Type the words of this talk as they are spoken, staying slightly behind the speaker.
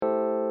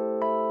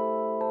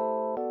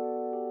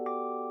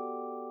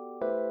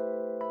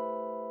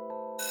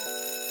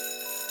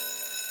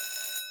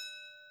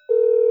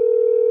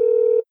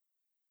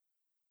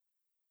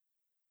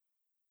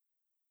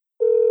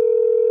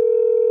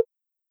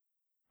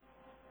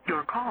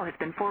Your call has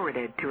been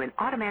forwarded to an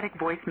automatic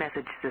voice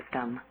message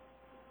system.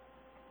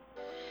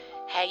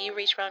 Hey, you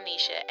reach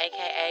Ronisha,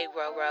 aka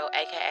Roro,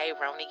 aka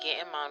Roni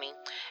Getting Money,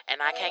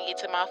 and I can't get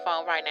to my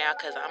phone right now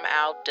because I'm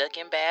out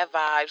ducking bad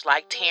vibes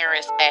like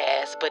Terrence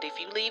ass. But if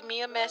you leave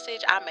me a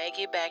message, I may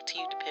get back to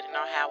you depending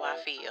on how I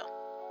feel.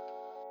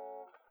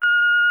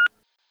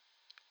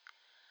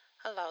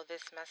 Hello,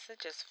 this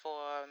message is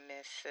for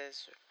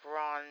Mrs.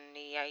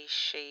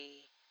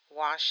 Roniashi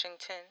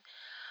Washington.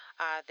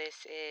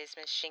 This is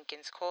Miss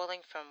Jenkins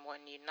calling from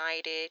One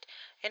United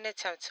in an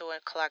attempt to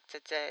collect a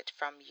debt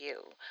from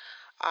you.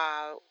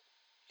 Uh,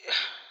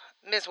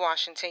 Ms.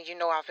 Washington, you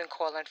know I've been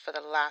calling for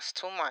the last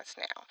 2 months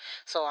now,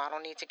 so I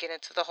don't need to get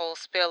into the whole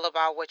spiel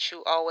about what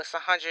you owe. It's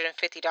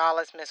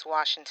 $150, Miss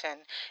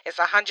Washington. It's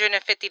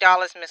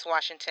 $150, Miss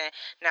Washington.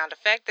 Now, the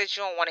fact that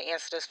you don't want to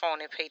answer this phone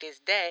and pay this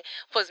debt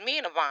puts me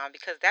in a bind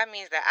because that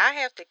means that I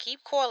have to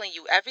keep calling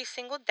you every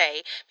single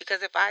day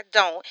because if I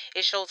don't,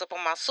 it shows up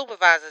on my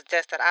supervisor's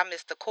desk that I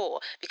missed the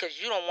call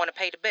because you don't want to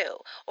pay the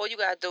bill. All you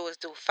gotta do is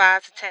do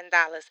 $5 to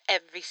 $10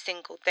 every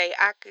single day.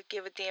 I could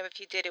give a damn if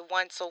you did it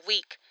once a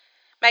week.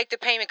 Make the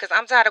payment because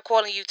I'm tired of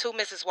calling you too,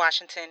 Mrs.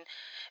 Washington.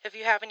 If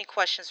you have any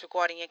questions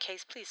regarding your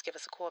case, please give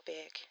us a call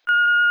back.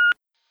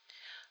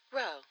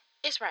 Ro,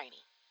 it's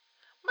Rainy.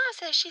 Ma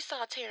said she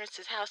saw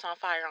Terrence's house on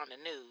fire on the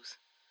news.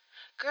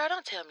 Girl,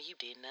 don't tell me you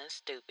did nothing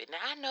stupid. Now,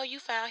 I know you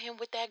found him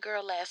with that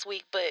girl last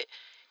week, but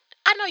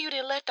I know you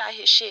didn't left out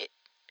his shit.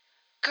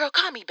 Girl,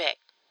 call me back.